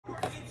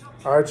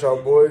All right,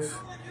 y'all boys.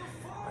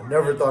 I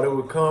never thought it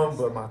would come,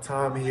 but my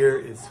time here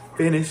is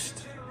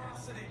finished.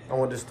 I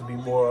want this to be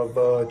more of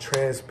a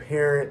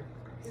transparent,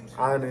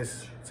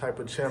 honest type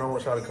of channel. I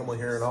want y'all to come on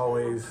here and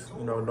always,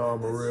 know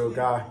I'm a real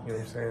guy. You know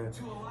what I'm saying?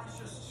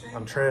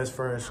 I'm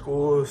transferring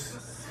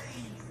schools.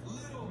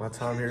 My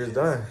time here is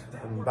done.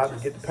 I'm about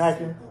to get to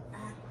packing.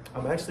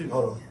 I'm actually,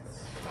 hold on.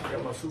 I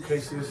got my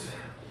suitcases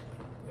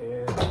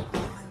and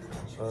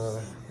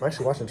I'm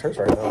actually watching church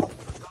right now.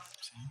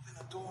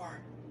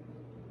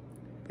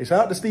 Hey,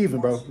 shout out to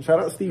Steven, bro. Shout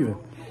out to Steven.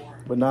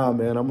 But nah,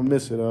 man, I'm gonna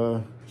miss it.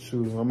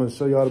 Shoot, I'm gonna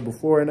show y'all the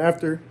before and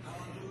after.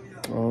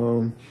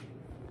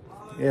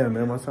 Yeah,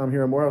 man, my time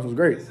here at Morehouse was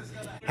great.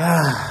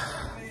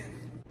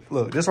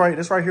 Look, this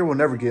right here will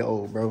never get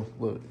old, bro.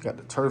 Look, got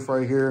the turf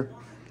right here.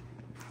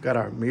 Got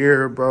our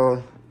mirror,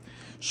 bro.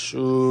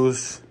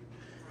 Shoes,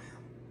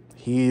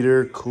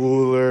 heater,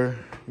 cooler,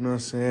 you know what I'm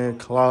saying?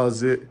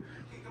 Closet.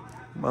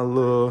 My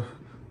little,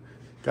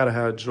 gotta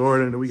have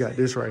Jordan. We got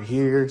this right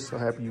here. So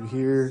happy you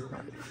here.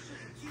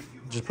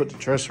 Just put the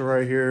dresser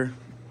right here.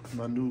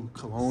 My new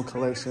cologne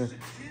collection.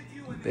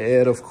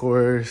 Bed, of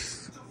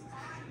course.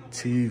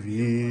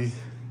 TV.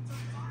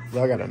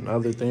 I got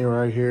another thing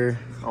right here.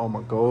 All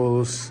my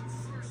goals.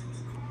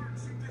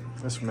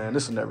 This will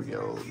never get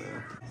old, man.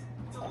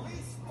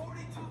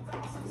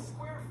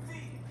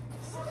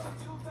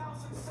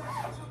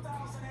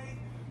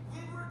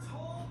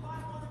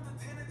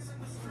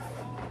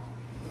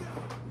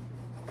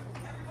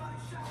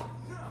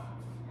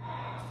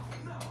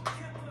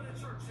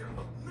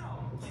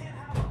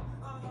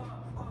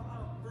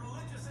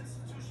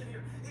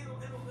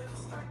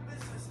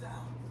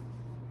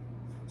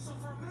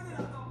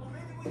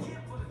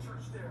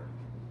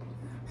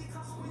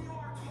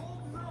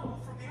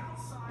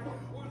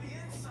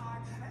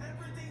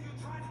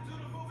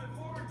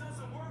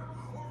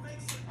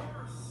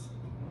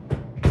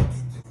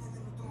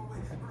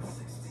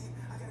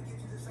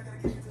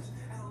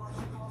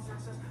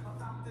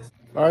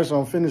 All right, so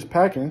I'm finished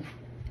packing,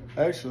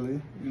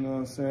 actually. You know what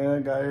I'm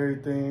saying? Got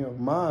everything of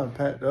mine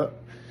packed up.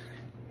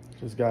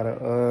 Just gotta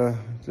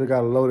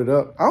load it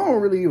up. I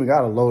don't really even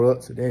gotta load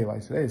up today.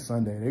 Like, today's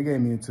Sunday. They gave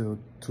me until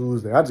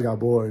Tuesday. I just got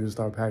bored and just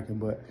started packing,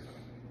 but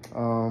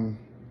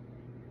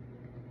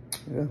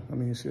yeah, I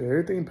mean, shit,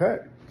 everything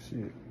packed.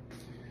 Shit.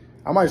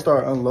 I might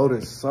start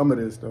unloading some of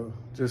this though,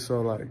 just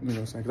so, like, you know what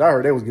I'm saying? Cause I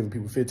heard they was giving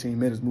people 15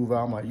 minutes move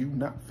out. I'm like, you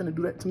not finna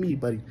do that to me,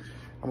 buddy.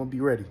 I'm gonna be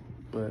ready.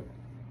 But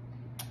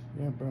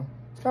yeah, bro.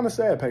 It's kind of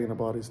sad packing up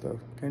all this stuff.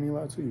 Can't even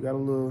lie to you. Got a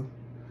little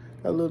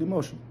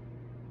emotion.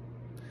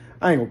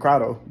 I ain't gonna cry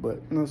though, but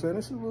you know what I'm saying?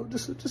 It's a little,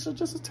 just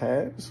a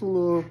tad. Just a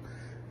little,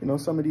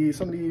 some of these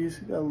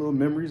got little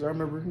memories. I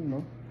remember,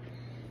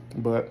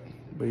 But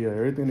yeah,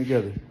 everything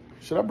together.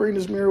 Should I bring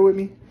this mirror with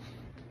me?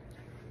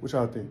 What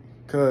y'all think?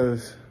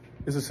 Cause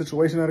it's a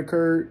situation that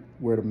occurred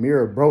where the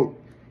mirror broke,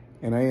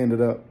 and I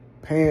ended up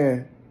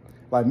paying.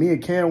 Like, me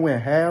and Cam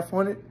went half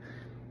on it.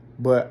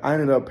 But I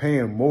ended up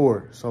paying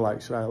more. So,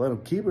 like, should I let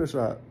him keep it or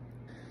should I? You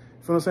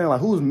feel what I'm saying? Like,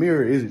 whose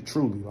mirror is it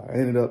truly? Like, I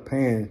ended up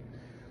paying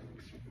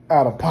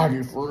out of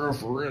pocket for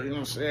real, you know what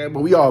I'm saying? But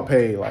we all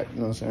paid, like,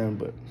 you know what I'm saying?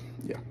 But,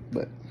 yeah.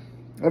 But,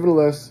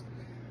 nevertheless,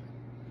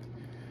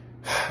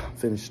 I'm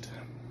finished.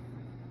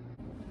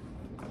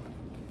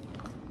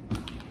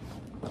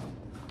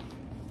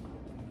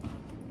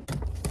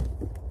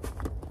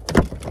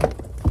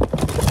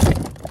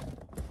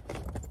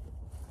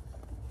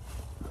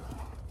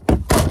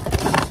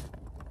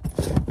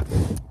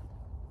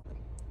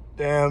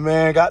 Damn,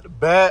 man, got the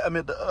bag.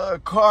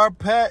 The car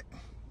packed.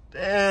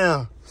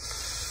 Damn.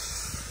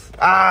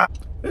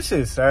 This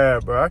shit's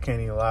sad, bro. I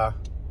can't even lie.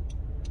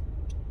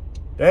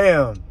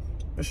 Damn.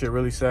 This shit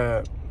really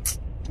sad.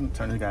 I'm gonna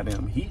turn this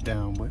goddamn heat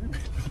down, boy.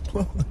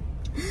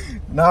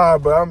 Nah,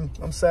 bro,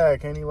 I'm sad.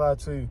 Can't even lie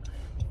to you.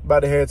 About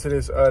to head to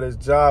this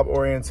job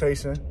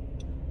orientation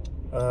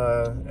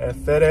at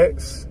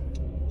FedEx,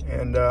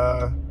 and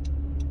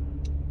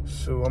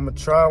shoot, I'm gonna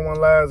try one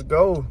last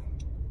go.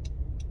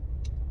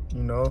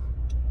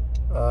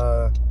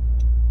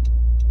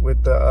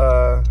 With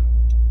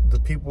the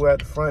people at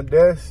the front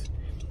desk,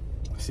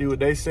 see what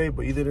they say,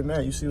 but either than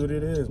that, you see what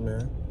it is,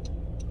 man.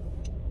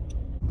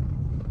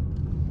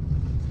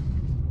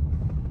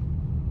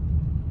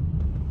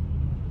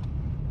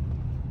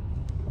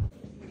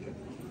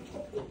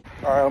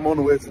 All right, I'm on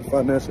the way to the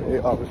financial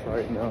aid office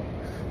right now.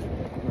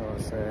 You know what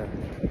I'm saying?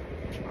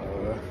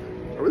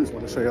 I really just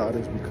want to show y'all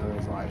this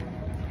because, like,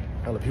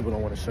 hella people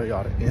don't want to show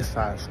y'all the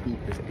inside scoop,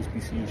 this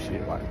HBCU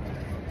shit. Like,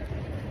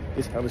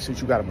 this hella shit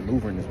you gotta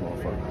maneuver in this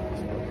motherfucker.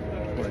 So,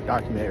 I want to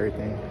document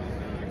everything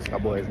so my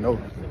boys know.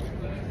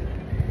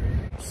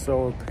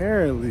 So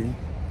apparently,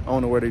 I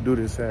don't know where they do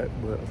this at,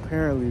 but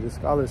apparently the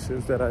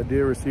scholarships that I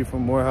did receive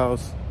from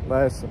Morehouse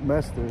last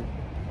semester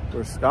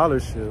were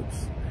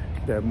scholarships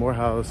that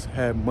Morehouse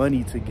had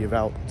money to give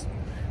out.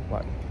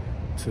 Like,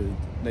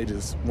 they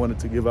just wanted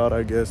to give out,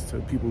 I guess, to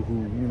people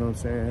who, you know what I'm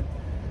saying,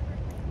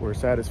 were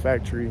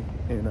satisfactory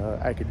in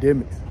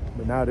academics.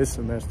 But now this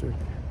semester,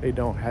 they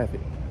don't have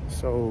it.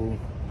 So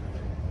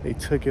they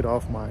took it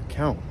off my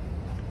account.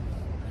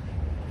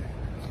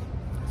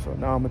 So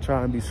now I'm gonna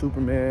try and be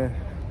Superman,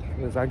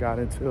 because I got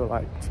until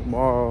like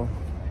tomorrow,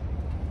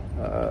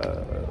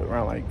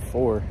 around like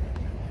 4,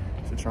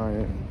 to try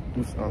and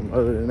do something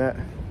other than that.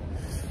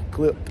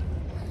 Clip.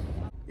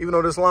 Even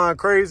though this line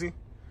crazy,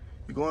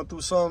 you're going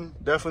through something,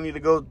 definitely need to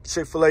go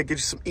Chick-fil-A, get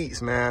you some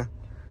eats, man.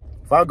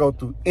 If I go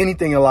through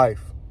anything in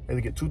life, I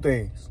only get 2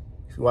 things.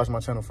 If you watch my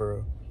channel for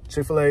real,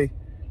 Chick-fil-A,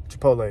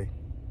 Chipotle.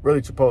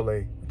 Really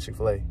Chipotle,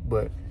 Chick-fil-A,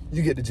 but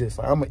you get the gist.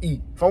 Like, I'm gonna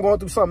eat. If I'm going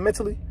through something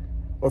mentally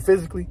or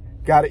physically,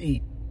 gotta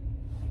eat.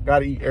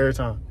 Gotta eat every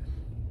time.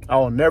 I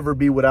will never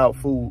be without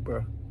food,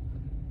 bro.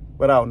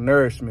 Without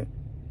nourishment.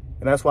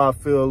 And that's why I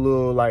feel a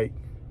little like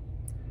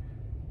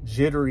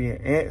jittery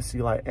and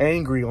antsy, like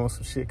angry on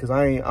some shit, because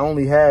I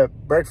only had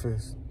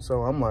breakfast.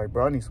 So I'm like,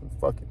 bro, I need some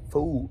fucking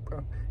food,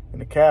 bro.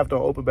 And the calf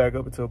don't open back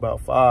up until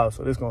about 5,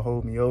 so this gonna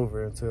hold me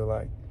over until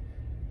like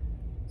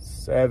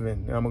 7.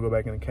 And I'm gonna go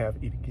back in the calf,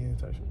 eat again,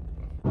 type shit.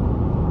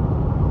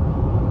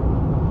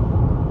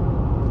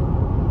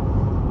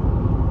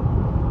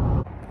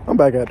 I'm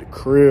back at the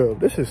crib.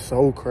 This is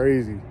so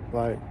crazy.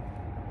 Like,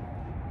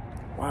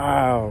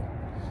 wow.